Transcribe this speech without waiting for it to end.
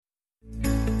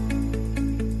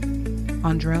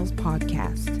Andrell's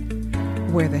podcast,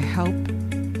 where the help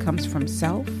comes from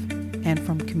self and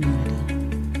from community,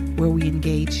 where we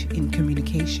engage in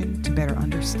communication to better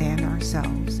understand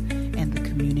ourselves and the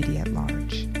community at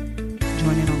large.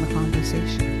 Join in on the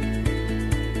conversation.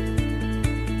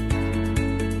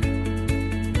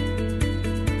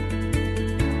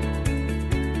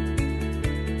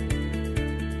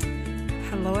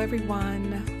 Hello,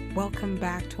 everyone. Welcome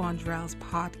back to Andrell's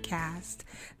podcast.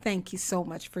 Thank you so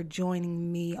much for joining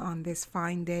me on this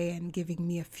fine day and giving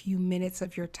me a few minutes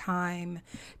of your time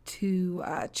to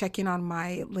check in on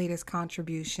my latest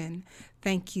contribution.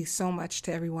 Thank you so much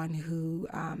to everyone who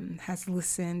has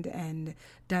listened and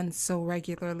done so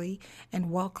regularly. And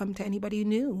welcome to anybody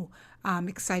new. I'm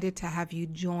excited to have you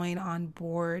join on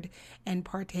board and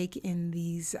partake in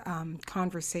these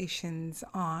conversations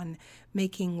on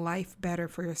making life better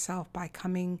for yourself by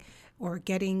coming or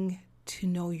getting to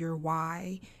know your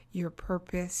why, your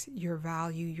purpose, your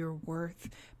value, your worth,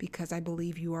 because I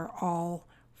believe you are all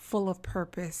full of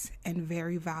purpose and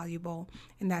very valuable.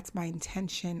 And that's my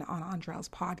intention on Andrell's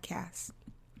podcast.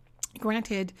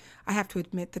 Granted, I have to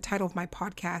admit the title of my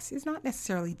podcast is not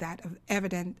necessarily that of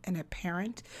evident and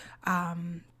apparent,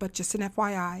 but just an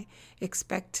FYI,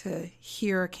 expect to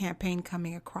hear a campaign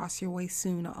coming across your way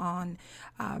soon on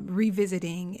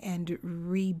revisiting and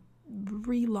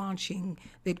relaunching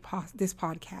this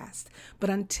podcast. But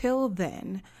until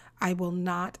then, I will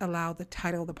not allow the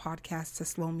title of the podcast to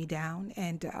slow me down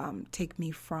and take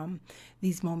me from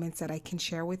these moments that I can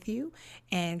share with you.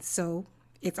 And so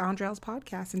it's Andrell's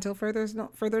podcast until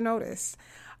further notice.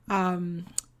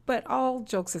 But all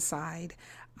jokes aside,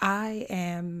 I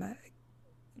am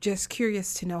just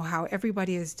curious to know how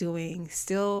everybody is doing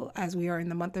still as we are in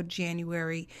the month of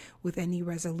January, with any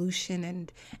resolution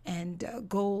and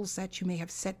goals that you may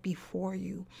have set before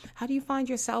you. How do you find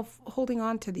yourself holding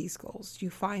on to these goals? Do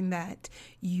you find that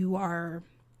you are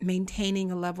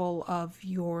maintaining a level of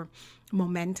your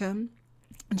momentum?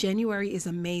 January is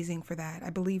amazing for that. I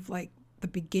believe the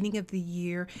beginning of the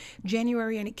year,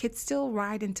 January, and it could still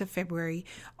ride into February.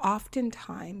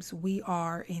 Oftentimes we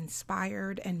are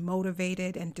inspired and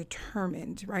motivated and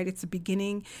determined, right? It's the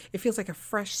beginning. It feels like a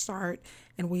fresh start,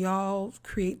 and we all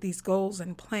create these goals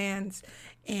and plans.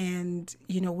 And,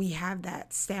 we have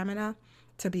that stamina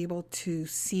to be able to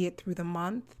see it through the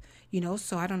month,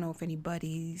 so I don't know if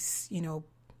anybody's,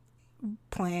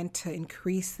 plan to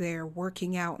increase their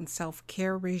working out and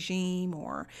self-care regime,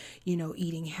 or,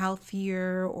 eating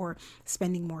healthier, or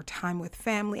spending more time with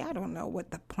family. I don't know what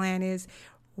the plan is.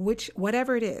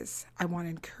 Whatever it is, I want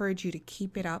to encourage you to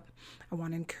keep it up. I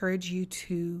want to encourage you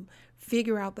to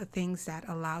figure out the things that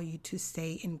allow you to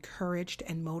stay encouraged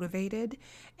and motivated,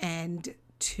 and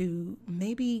to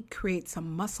maybe create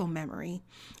some muscle memory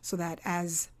so that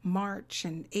as March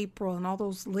and April and all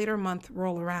those later months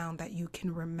roll around, that you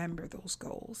can remember those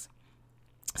goals.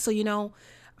 So,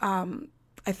 I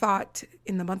thought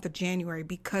in the month of January,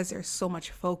 because there's so much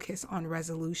focus on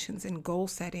resolutions and goal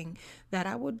setting, that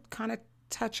I would kind of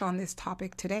touch on this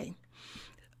topic today.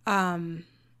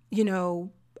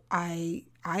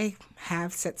 I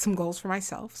have set some goals for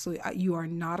myself. So you are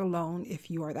not alone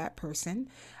if you are that person.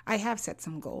 I have set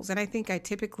some goals, and I think I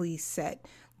typically set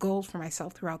goals for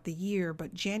myself throughout the year,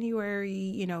 but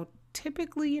January,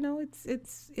 typically,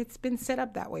 it's been set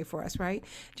up that way for us, right?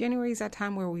 January is that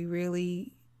time where we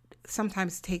really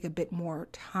sometimes take a bit more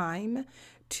time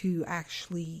to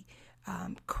actually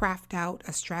craft out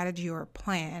a strategy or a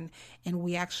plan, and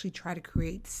we actually try to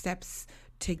create steps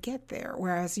to get there.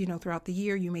 Whereas, throughout the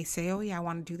year, you may say, oh yeah, I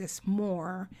want to do this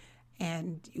more.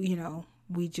 And,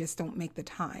 we just don't make the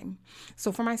time.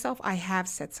 So for myself, I have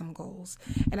set some goals,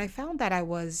 and I found that I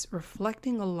was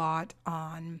reflecting a lot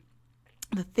on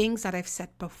the things that I've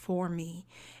set before me,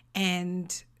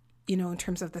 and, in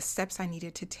terms of the steps I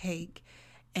needed to take,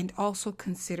 and also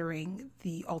considering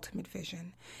the ultimate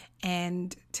vision.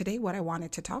 And today what I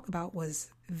wanted to talk about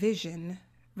was vision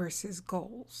versus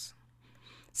goals.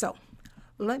 So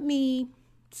let me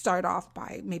start off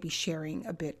by maybe sharing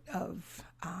a bit of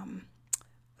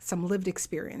some lived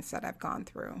experience that I've gone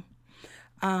through.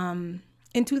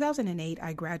 In 2008,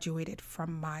 I graduated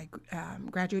from my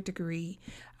graduate degree.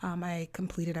 I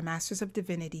completed a Master's of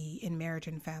Divinity in Marriage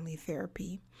and Family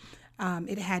Therapy.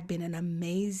 It had been an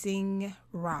amazing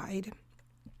ride.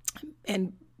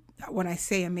 And when I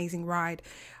say amazing ride,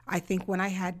 I think when I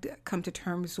had come to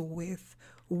terms with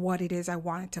what it is I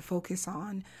wanted to focus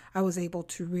on, I was able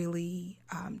to really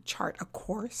chart a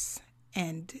course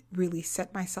and really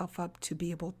set myself up to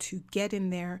be able to get in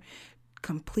there,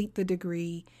 complete the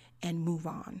degree, and move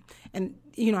on. And,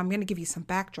 I'm going to give you some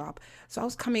backdrop. So I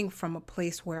was coming from a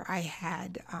place where I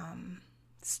had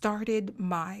started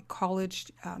my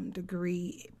college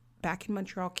degree back in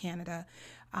Montreal, Canada,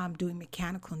 doing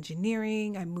mechanical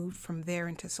engineering. I moved from there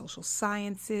into social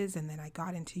sciences, and then I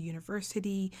got into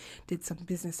university, did some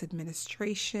business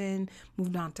administration,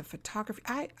 moved on to photography.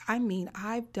 I mean,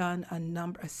 I've done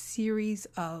a series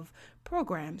of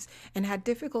programs and had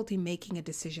difficulty making a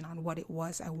decision on what it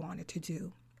was I wanted to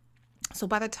do. So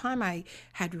by the time I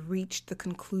had reached the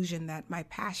conclusion that my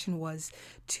passion was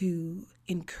to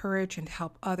encourage and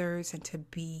help others and to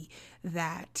be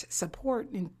that support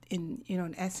in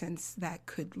essence, that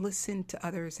could listen to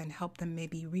others and help them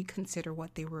maybe reconsider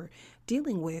what they were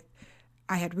dealing with,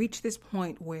 I had reached this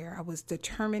point where I was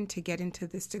determined to get into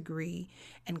this degree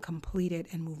and complete it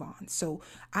and move on. So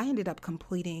I ended up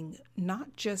completing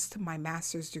not just my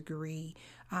master's degree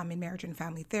in marriage and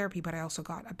family therapy, but I also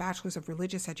got a bachelor's of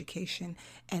religious education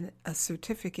and a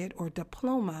certificate or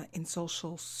diploma in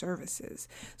social services.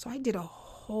 So I did a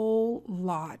whole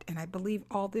lot, and I believe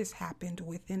all this happened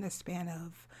within a span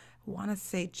of, I want to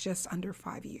say, just under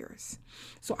 5 years.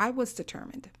 So I was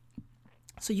determined.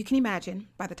 So you can imagine,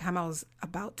 by the time I was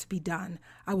about to be done,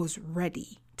 I was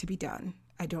ready to be done.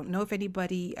 I don't know if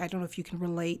you can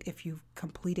relate, if you've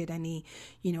completed any,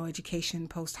 education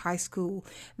post high school,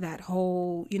 that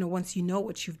whole, once you know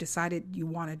what you've decided you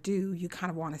want to do, you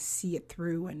kind of want to see it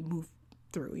through and move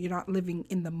through. You're not living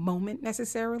in the moment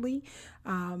necessarily.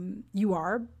 You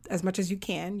are as much as you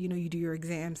can, you do your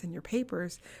exams and your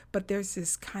papers, but there's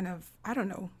this kind of, I don't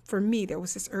know, for me, there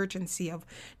was this urgency of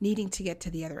needing to get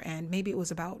to the other end. Maybe it was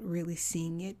about really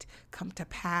seeing it come to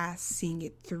pass, seeing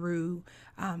it through,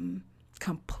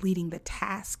 completing the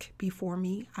task before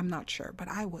me. I'm not sure, but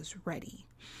I was ready.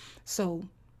 So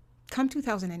come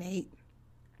 2008,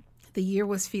 the year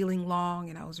was feeling long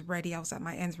and I was ready. I was at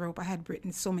my ends rope. I had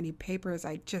written so many papers.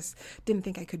 I just didn't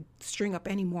think I could string up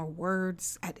any more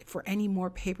words for any more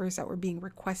papers that were being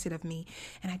requested of me.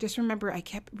 And I just remember I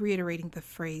kept reiterating the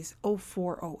phrase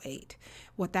 0408.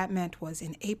 What that meant was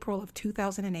in April of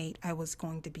 2008, I was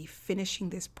going to be finishing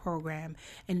this program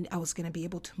and I was going to be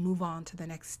able to move on to the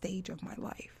next stage of my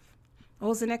life. What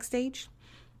was the next stage?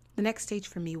 The next stage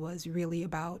for me was really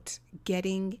about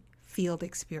getting field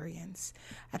experience.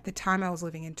 At the time, I was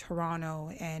living in Toronto,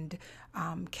 and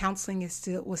counseling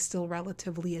was still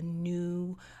relatively a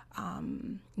new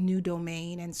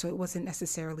domain, and so it wasn't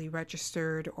necessarily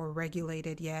registered or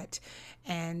regulated yet.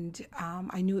 And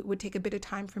I knew it would take a bit of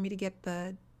time for me to get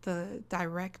the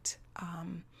direct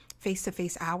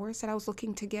face-to-face hours that I was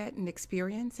looking to get and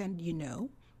experience. And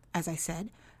as I said,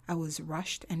 I was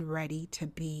rushed and ready to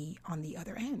be on the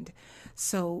other end.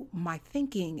 So my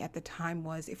thinking at the time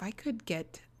was, if I could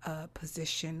get a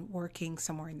position working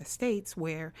somewhere in the States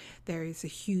where there is a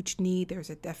huge need, there's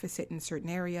a deficit in certain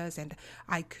areas, and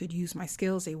I could use my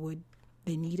skills,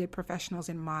 they needed professionals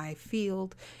in my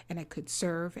field, and I could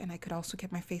serve, and I could also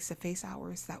get my face-to-face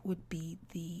hours, that would be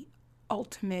the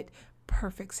ultimate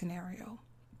perfect scenario.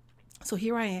 So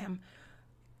here I am,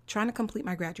 trying to complete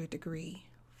my graduate degree,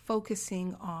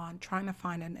 focusing on trying to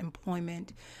find an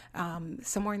employment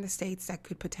somewhere in the States that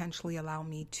could potentially allow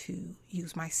me to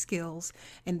use my skills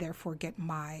and therefore get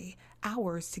my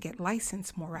hours to get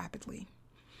licensed more rapidly.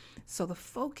 So the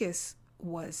focus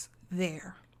was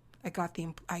there.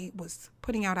 I was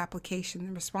putting out applications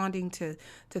and responding to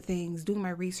things, doing my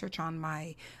research on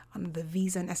the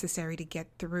visa necessary to get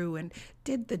through, and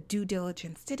did the due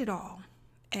diligence, did it all.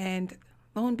 And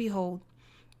lo and behold,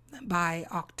 by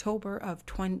October of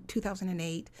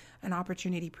 2008, an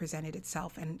opportunity presented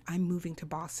itself, and I'm moving to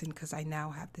Boston because I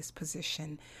now have this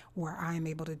position where I'm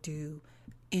able to do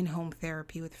in-home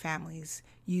therapy with families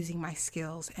using my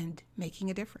skills and making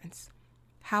a difference.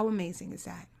 How amazing is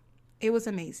that? It was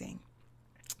amazing.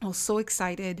 I was so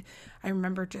excited. I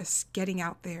remember just getting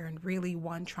out there and really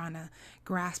trying to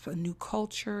grasp a new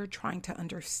culture, trying to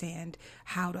understand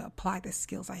how to apply the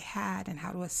skills I had and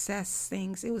how to assess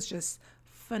things. It was just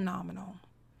phenomenal.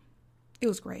 It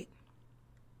was great.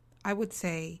 I would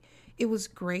say it was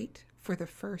great for the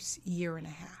first year and a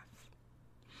half.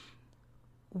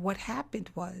 What happened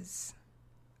was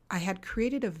I had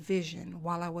created a vision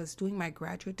while I was doing my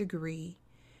graduate degree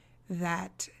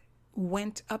that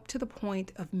went up to the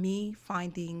point of me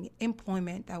finding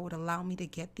employment that would allow me to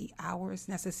get the hours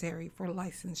necessary for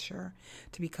licensure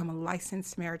to become a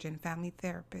licensed marriage and family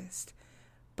therapist.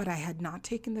 But I had not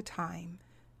taken the time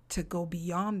to go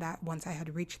beyond that once I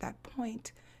had reached that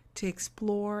point, to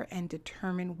explore and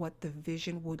determine what the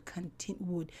vision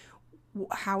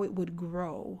how it would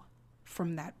grow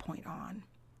from that point on.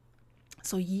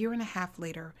 So a year and a half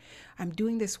later, I'm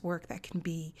doing this work that can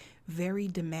be very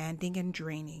demanding and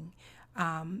draining.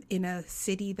 in a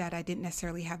city that I didn't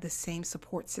necessarily have the same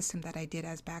support system that I did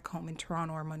as back home in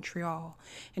Toronto or Montreal,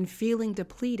 and feeling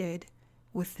depleted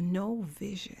with no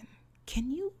vision.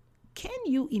 Can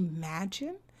you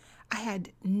imagine? I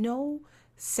had no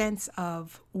sense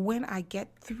of when I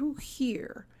get through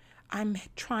here, I'm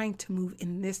trying to move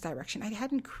in this direction. I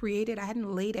hadn't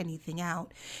laid anything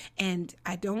out. And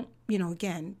I don't,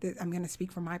 again, I'm going to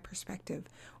speak from my perspective.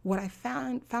 What I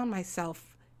found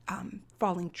myself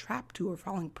falling trapped to or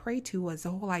falling prey to was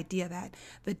the whole idea that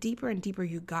the deeper and deeper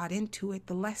you got into it,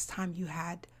 the less time you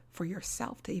had for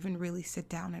yourself to even really sit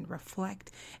down and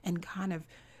reflect and kind of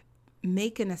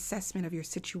make an assessment of your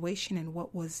situation and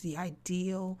what was the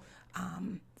ideal,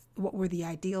 what were the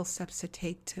ideal steps to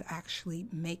take to actually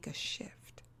make a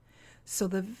shift. So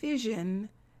the vision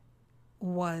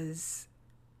was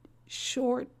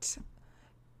too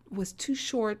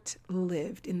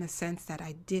short-lived in the sense that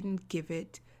I didn't give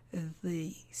it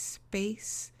the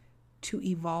space to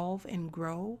evolve and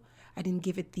grow. I didn't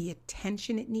give it the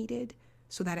attention it needed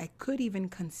so that I could even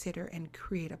consider and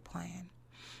create a plan.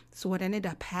 So what ended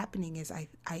up happening is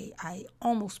I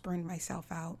almost burned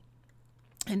myself out.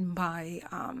 And my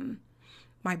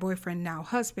boyfriend, now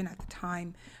husband at the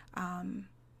time,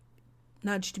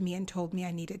 nudged me and told me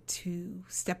I needed to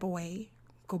step away,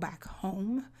 go back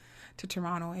home to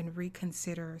Toronto and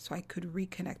reconsider so I could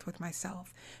reconnect with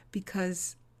myself.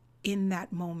 Because in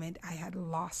that moment, I had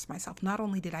lost myself. Not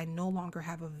only did I no longer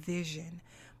have a vision,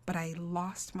 but I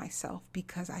lost myself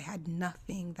because I had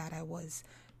nothing that I was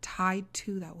tied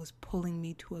to that was pulling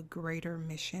me to a greater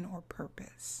mission or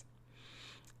purpose.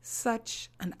 Such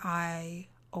an eye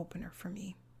opener for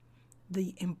me.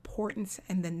 The importance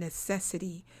and the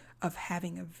necessity of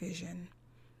having a vision.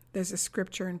 There's a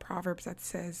scripture in Proverbs that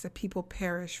says the people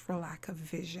perish for lack of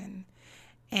vision.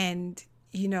 And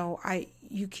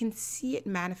you can see it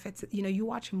manifest. You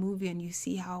watch a movie and you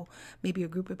see how maybe a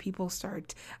group of people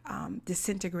start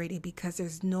disintegrating because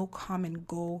there's no common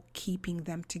goal keeping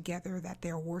them together that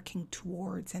they're working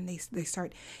towards, and they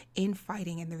start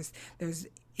infighting, and there's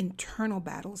internal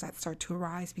battles that start to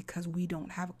arise because we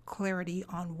don't have clarity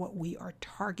on what we are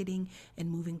targeting and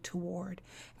moving toward.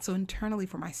 So internally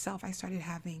for myself, I started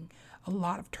having a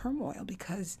lot of turmoil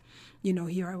because,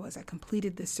 here I was, I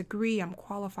completed this degree, I'm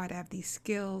qualified, I have these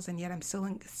skills, and yet I'm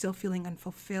still feeling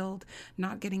unfulfilled,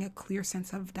 not getting a clear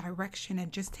sense of direction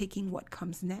and just taking what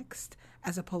comes next,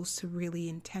 as opposed to really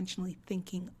intentionally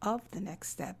thinking of the next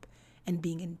step and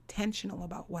being intentional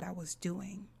about what I was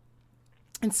doing.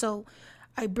 And so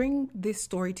I bring this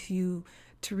story to you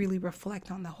to really reflect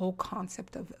on the whole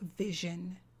concept of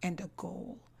vision and a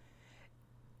goal.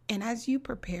 And as you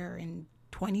prepare in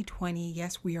 2020,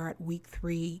 yes, we are at week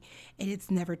 3, and it's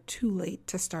never too late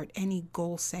to start any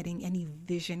goal setting, any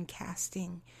vision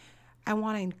casting. I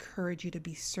want to encourage you to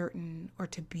be certain or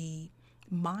to be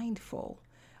mindful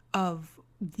of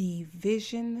the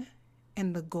vision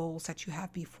and the goals that you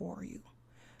have before you.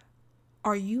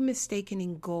 Are you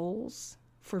mistaking goals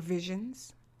for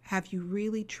visions? Have you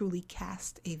really truly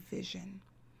cast a vision?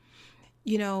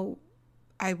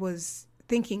 I was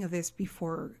thinking of this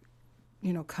before,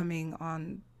 coming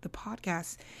on the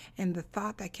podcast, and the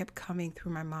thought that kept coming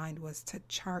through my mind was to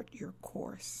chart your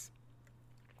course.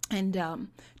 And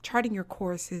charting your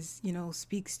course is,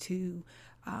 speaks to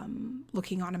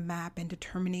looking on a map and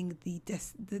determining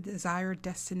the desired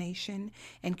destination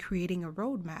and creating a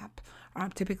roadmap.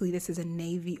 Typically, this is a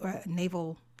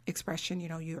naval expression.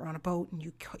 You're on a boat and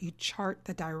you chart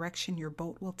the direction your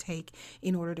boat will take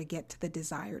in order to get to the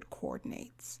desired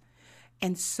coordinates.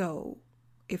 And so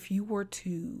if you were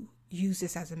to use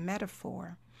this as a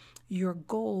metaphor, your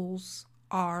goals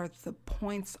are the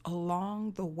points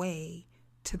along the way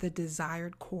to the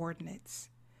desired coordinates.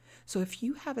 So if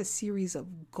you have a series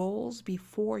of goals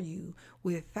before you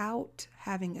without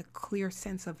having a clear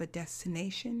sense of a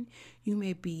destination, you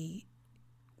may be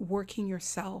working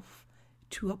yourself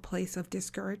to a place of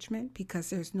discouragement because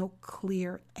there's no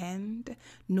clear end,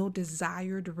 no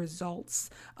desired results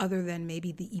other than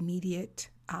maybe the immediate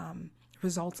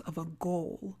results of a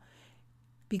goal.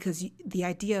 Because the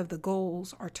idea of the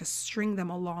goals are to string them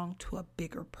along to a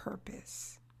bigger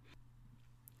purpose.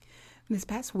 This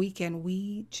past weekend,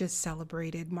 we just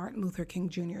celebrated Martin Luther King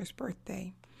Jr.'s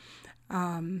birthday.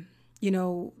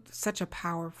 Such a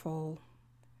powerful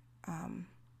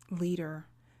leader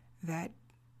that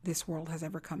this world has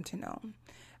ever come to know.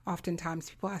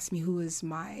 Oftentimes people ask me who is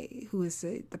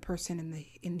the person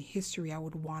in history I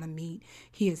would want to meet.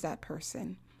 He is that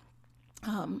person.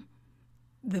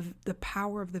 The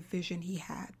power of the vision he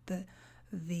had,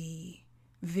 the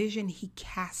vision he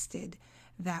casted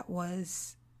that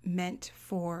was meant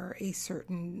for a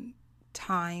certain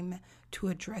time to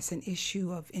address an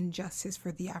issue of injustice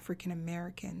for the African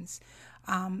Americans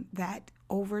that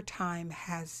over time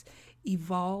has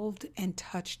evolved and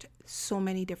touched so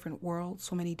many different worlds,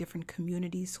 so many different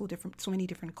communities, so many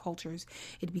different cultures.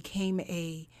 It became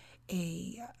a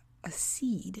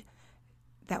seed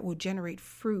that will generate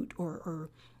fruit or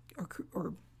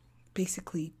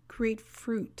basically create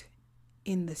fruit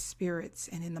in the spirits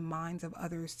and in the minds of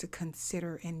others to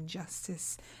consider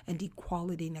injustice and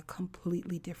equality in a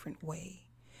completely different way.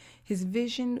 His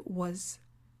vision was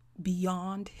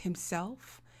beyond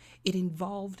himself. It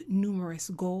involved numerous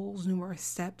goals, numerous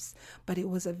steps, but it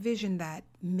was a vision that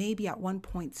maybe at one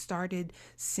point started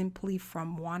simply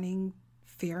from wanting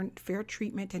fair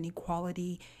treatment and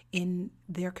equality in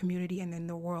their community and in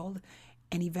the world,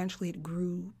 and eventually it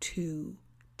grew to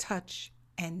touch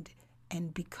and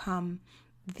become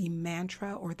the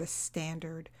mantra or the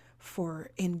standard for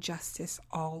injustice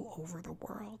all over the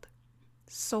world.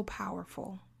 So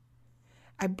powerful.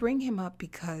 I bring him up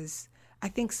because I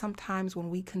think sometimes when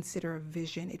we consider a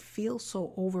vision, it feels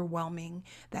so overwhelming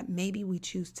that maybe we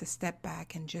choose to step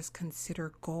back and just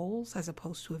consider goals as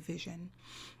opposed to a vision.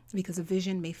 Because a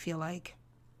vision may feel like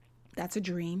that's a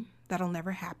dream, that'll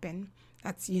never happen.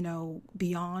 That's,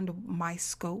 beyond my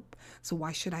scope. So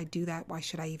why should I do that? Why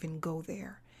should I even go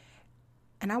there?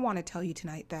 And I want to tell you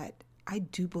tonight that I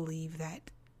do believe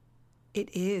that it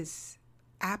is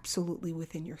absolutely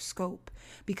within your scope,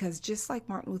 because just like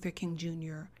Martin Luther King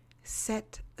Jr.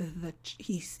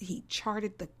 he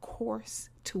charted the course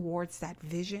towards that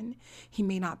vision. He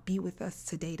may not be with us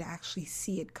today to actually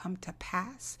see it come to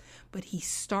pass, but he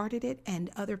started it and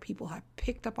other people have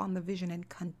picked up on the vision and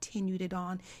continued it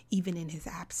on even in his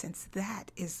absence.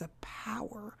 That is the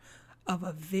power of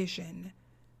a vision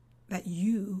that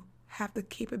you have the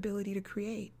capability to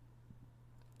create.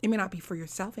 It may not be for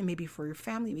yourself, it may be for your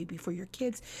family, it may be for your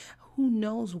kids. Who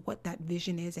knows what that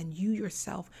vision is, and you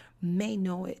yourself may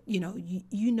know it. You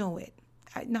know it.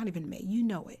 Not even may, you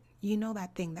know it. You know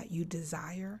that thing that you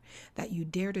desire, that you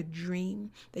dare to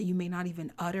dream, that you may not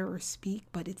even utter or speak,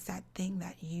 but it's that thing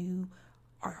that you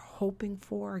are hoping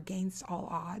for against all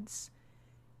odds.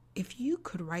 If you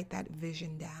could write that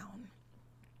vision down,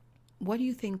 what do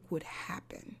you think would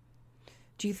happen?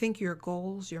 Do you think your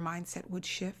goals, your mindset would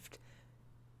shift?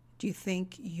 Do you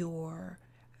think your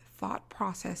thought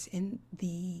process in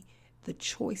the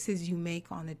choices you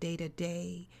make on a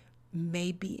day-to-day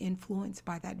may be influenced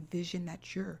by that vision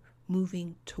that you're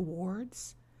moving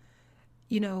towards?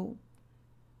 A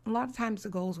lot of times the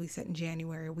goals we set in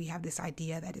January, we have this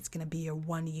idea that it's going to be a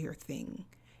 1-year thing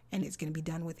and it's going to be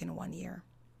done within 1 year.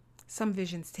 Some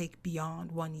visions take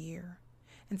beyond 1 year,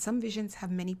 and some visions have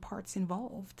many parts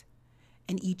involved.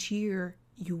 And each year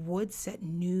you would set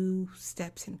new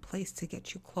steps in place to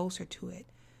get you closer to it.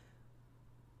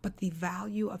 But the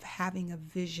value of having a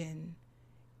vision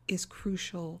is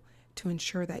crucial to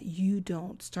ensure that you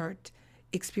don't start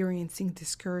experiencing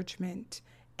discouragement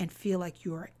and feel like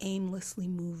you are aimlessly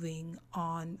moving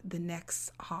on the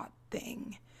next hot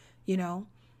thing,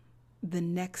 the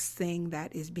next thing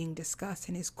that is being discussed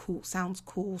and is cool, sounds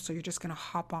cool, so you're just going to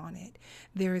hop on it.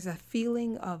 There is a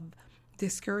feeling of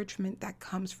discouragement that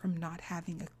comes from not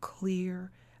having a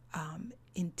clear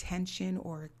intention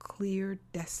or a clear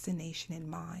destination in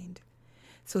mind.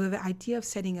 So the idea of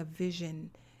setting a vision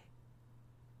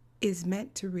is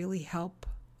meant to really help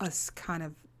us kind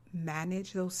of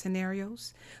manage those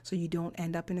scenarios so you don't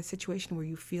end up in a situation where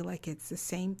you feel like it's the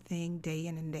same thing day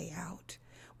in and day out.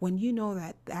 When you know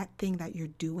that that thing that you're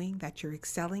doing, that you're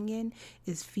excelling in,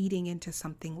 is feeding into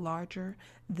something larger,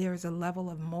 there's a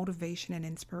level of motivation and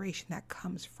inspiration that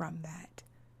comes from that.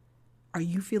 Are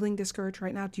you feeling discouraged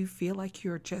right now? Do you feel like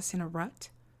you're just in a rut?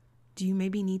 Do you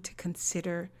maybe need to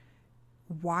consider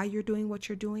why you're doing what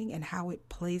you're doing and how it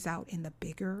plays out in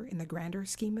the grander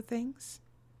scheme of things?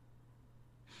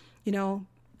 The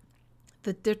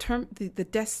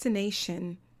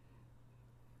destination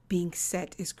being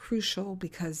set is crucial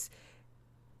because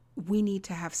we need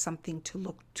to have something to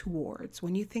look towards.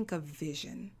 When you think of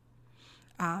vision,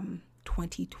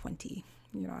 2020,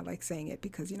 I like saying it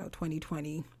because,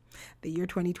 2020, the year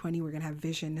 2020, we're going to have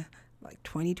vision like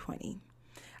 2020.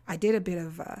 I did a bit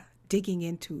of digging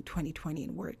into 2020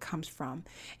 and where it comes from.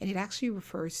 And it actually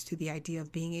refers to the idea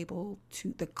of being able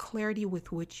to, the clarity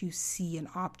with which you see an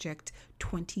object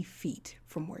 20 feet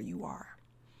from where you are.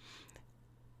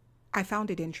 I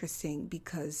found it interesting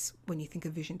because when you think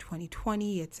of Vision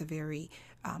 2020, it's a very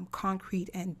concrete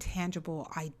and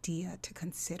tangible idea to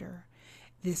consider.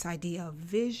 this idea of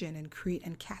vision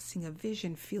and casting a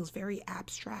vision feels very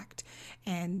abstract.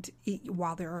 And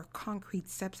while there are concrete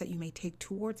steps that you may take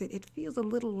towards it, it feels a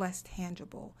little less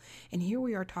tangible. And here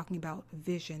we are talking about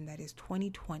vision that is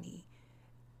 2020.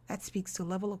 That speaks to a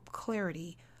level of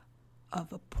clarity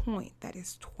of a point that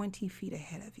is 20 feet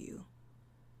ahead of you.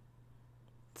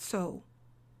 So,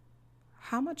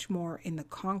 how much more in the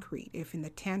concrete, if in the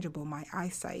tangible, my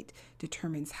eyesight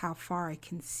determines how far I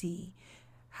can see?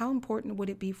 How important would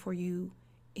it be for you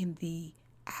in the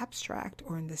abstract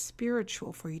or in the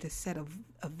spiritual for you to set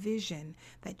a vision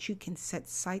that you can set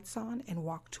sights on and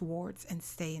walk towards and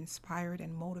stay inspired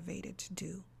and motivated to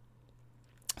do?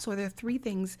 So there are 3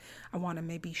 things I want to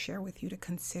maybe share with you to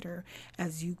consider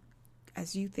as you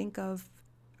think of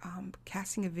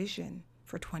casting a vision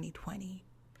for 2020.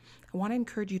 I want to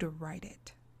encourage you to write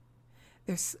it.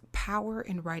 There's power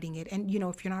in writing it. And,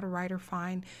 if you're not a writer,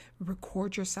 fine.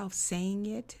 Record yourself saying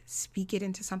it. Speak it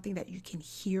into something that you can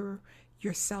hear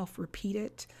yourself repeat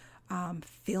it.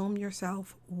 Film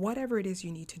yourself. Whatever it is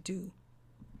you need to do.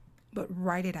 But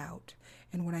write it out.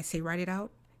 And when I say write it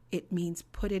out, it means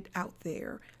put it out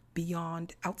there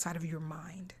outside of your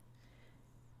mind.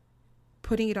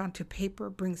 Putting it onto paper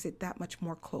brings it that much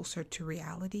more closer to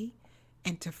reality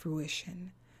and to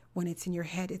fruition. When it's in your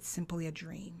head, it's simply a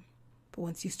dream. But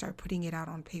once you start putting it out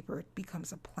on paper, it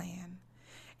becomes a plan.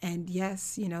 And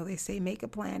yes, they say make a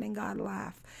plan and God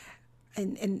laugh.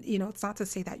 And it's not to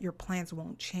say that your plans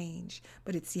won't change,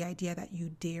 but it's the idea that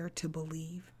you dare to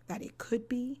believe that it could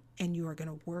be, and you are going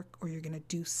to work or you're going to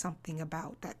do something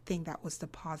about that thing that was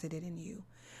deposited in you.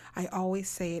 I always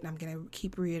say it, and I'm going to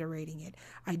keep reiterating it.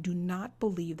 I do not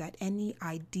believe that any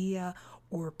idea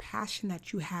or passion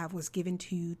that you have was given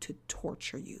to you to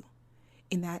torture you.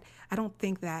 In that, I don't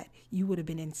think that you would have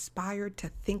been inspired to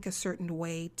think a certain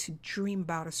way, to dream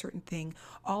about a certain thing,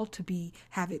 all to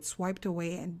have it swiped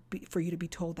away and for you to be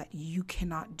told that you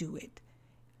cannot do it.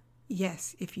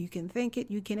 Yes, if you can think it,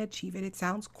 you can achieve it. It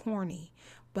sounds corny,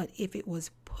 but if it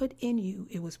was put in you,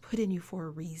 it was put in you for a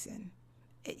reason.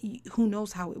 Who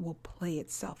knows how it will play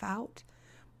itself out,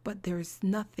 but there's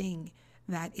nothing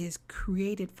that is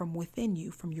created from within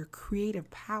you, from your creative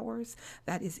powers,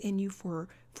 that is in you for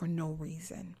no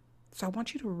reason. So I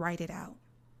want you to write it out.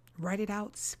 Write it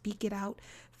out, speak it out,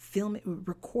 film it,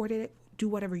 record it, do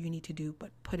whatever you need to do,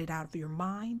 but put it out of your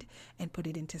mind and put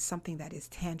it into something that is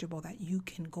tangible that you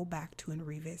can go back to and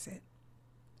revisit.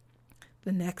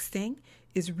 The next thing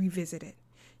is revisit it.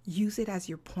 Use it as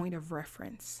your point of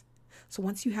reference. So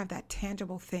once you have that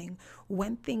tangible thing,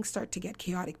 when things start to get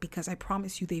chaotic, because I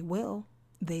promise you they will,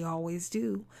 they always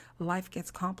do, life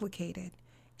gets complicated.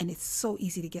 And it's so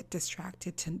easy to get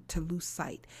distracted, to lose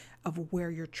sight of where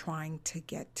you're trying to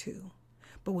get to.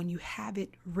 But when you have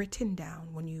it written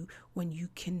down, when you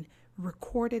can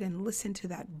record it and listen to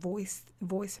that voice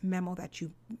memo that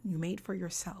you made for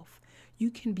yourself,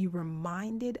 you can be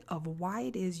reminded of why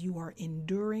it is you are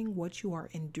enduring what you are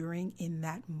enduring in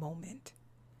that moment.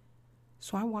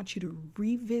 So I want you to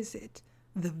revisit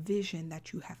the vision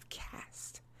that you have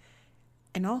cast.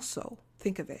 And also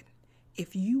think of it.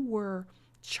 If you were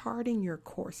charting your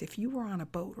course, if you were on a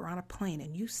boat or on a plane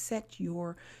and you set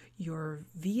your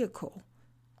vehicle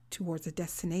towards a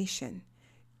destination,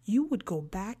 you would go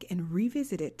back and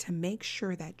revisit it to make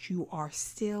sure that you are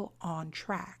still on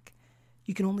track.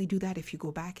 You can only do that if you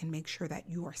go back and make sure that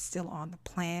you are still on the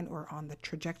plan or on the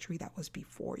trajectory that was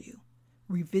before you.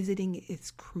 Revisiting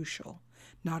is crucial.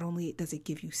 Not only does it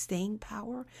give you staying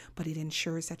power, but it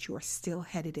ensures that you are still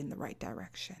headed in the right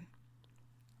direction.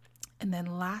 And then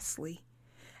lastly,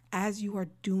 as you are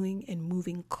doing and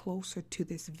moving closer to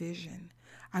this vision,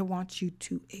 I want you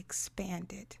to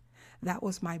expand it. That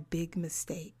was my big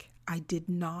mistake. I did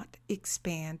not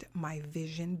expand my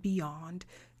vision beyond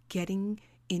getting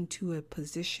into a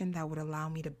position that would allow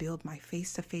me to build my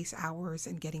face-to-face hours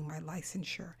and getting my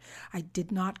licensure. I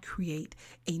did not create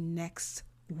a next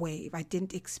wave. I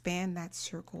didn't expand that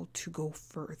circle to go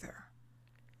further.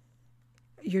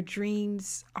 Your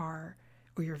dreams or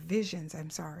your visions,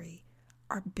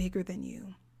 are bigger than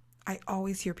you. I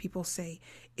always hear people say,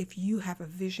 if you have a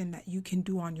vision that you can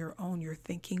do on your own, you're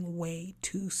thinking way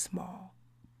too small.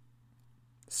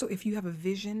 So if you have a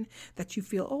vision that you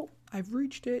feel, oh, I've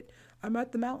reached it, I'm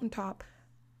at the mountaintop,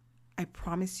 I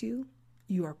promise you,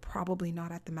 you are probably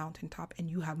not at the mountaintop and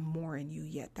you have more in you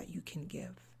yet that you can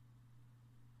give.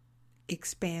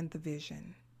 Expand the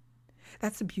vision.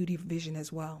 That's the beauty of vision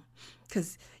as well.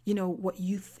 Because, what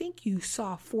you think you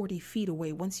saw 40 feet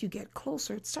away, once you get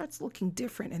closer, it starts looking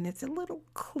different and it's a little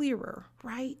clearer,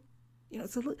 right?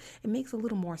 It makes a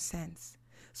little more sense.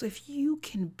 So if you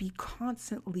can be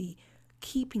constantly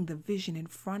keeping the vision in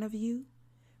front of you,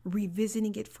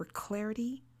 revisiting it for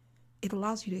clarity, it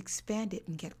allows you to expand it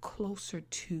and get closer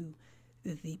to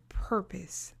the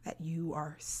purpose that you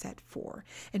are set for.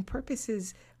 And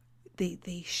purposes,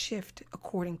 they shift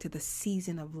according to the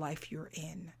season of life you're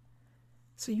in.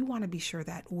 So you want to be sure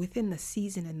that within the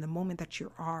season and the moment that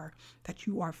you are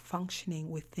functioning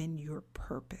within your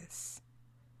purpose.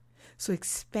 So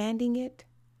expanding it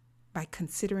by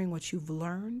considering what you've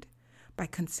learned, by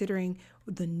considering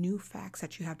the new facts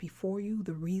that you have before you,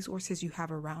 the resources you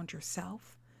have around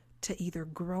yourself to either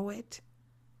grow it,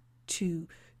 to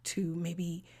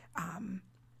maybe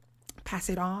pass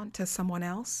it on to someone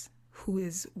else who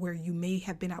is where you may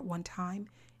have been at one time.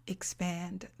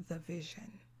 Expand the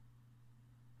vision.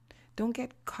 Don't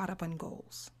get caught up on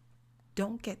goals.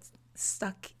 Don't get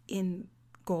stuck in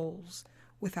goals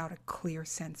without a clear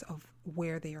sense of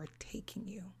where they are taking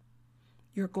you.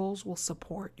 Your goals will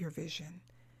support your vision.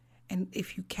 And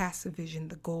if you cast a vision,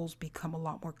 the goals become a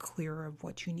lot more clearer of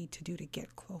what you need to do to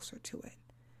get closer to it.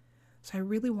 So I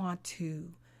really want to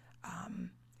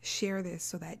share this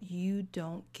so that you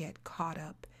don't get caught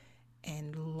up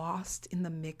and lost in the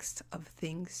mix of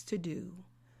things to do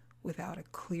without a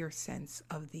clear sense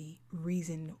of the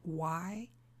reason why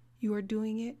you are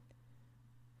doing it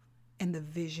and the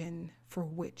vision for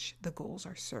which the goals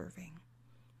are serving.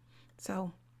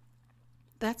 So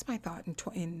that's my thought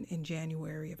in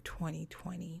January of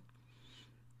 2020.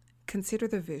 Consider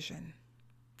the vision.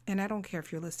 And I don't care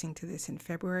if you're listening to this in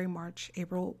February, March,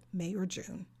 April, May, or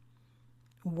June.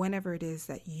 Whenever it is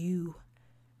that you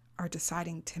are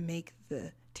deciding to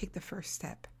take the first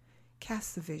step,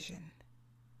 cast the vision,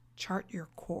 chart your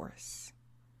course,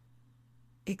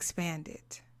 expand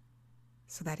it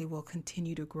so that it will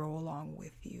continue to grow along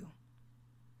with you.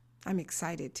 I'm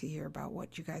excited to hear about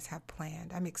what you guys have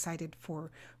planned. I'm excited for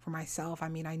myself. I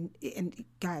mean,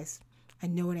 guys, I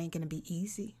know it ain't going to be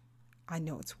easy. I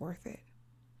know it's worth it.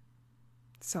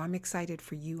 So I'm excited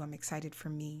for you. I'm excited for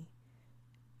me.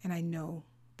 And I know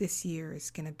this year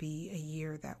is going to be a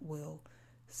year that will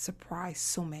surprise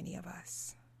so many of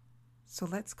us. So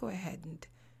let's go ahead and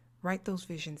write those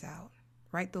visions out.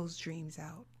 Write those dreams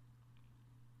out.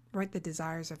 Write the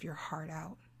desires of your heart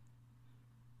out.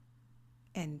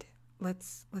 And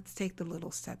let's take the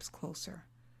little steps closer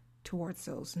towards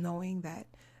those, knowing that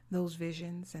those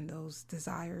visions and those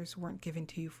desires weren't given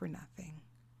to you for nothing.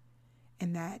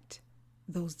 And that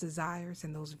those desires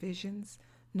and those visions,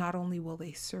 not only will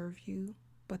they serve you,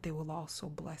 but they will also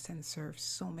bless and serve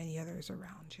so many others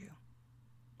around you.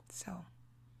 So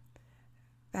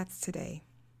that's today.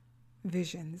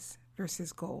 Visions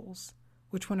versus goals.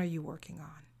 Which one are you working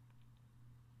on?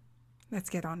 Let's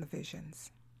get on the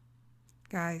visions.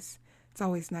 Guys, it's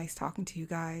always nice talking to you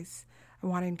guys. I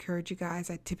want to encourage you guys.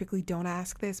 I typically don't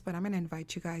ask this, but I'm going to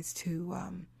invite you guys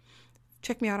to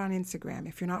check me out on Instagram.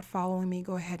 If you're not following me,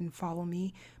 go ahead and follow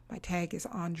me. My tag is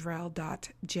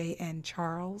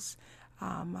andrel.jncharles.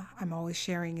 I'm always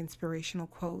sharing inspirational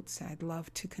quotes, and I'd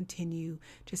love to continue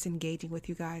just engaging with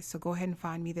you guys. So go ahead and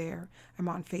find me there. I'm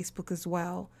on Facebook as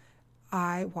well.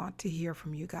 I want to hear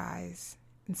from you guys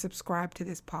and subscribe to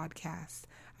this podcast.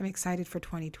 I'm excited for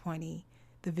 2020.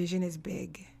 The vision is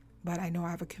big, but I know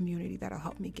I have a community that'll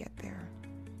help me get there.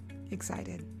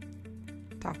 Excited.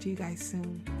 Talk to you guys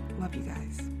soon. Love you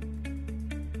guys.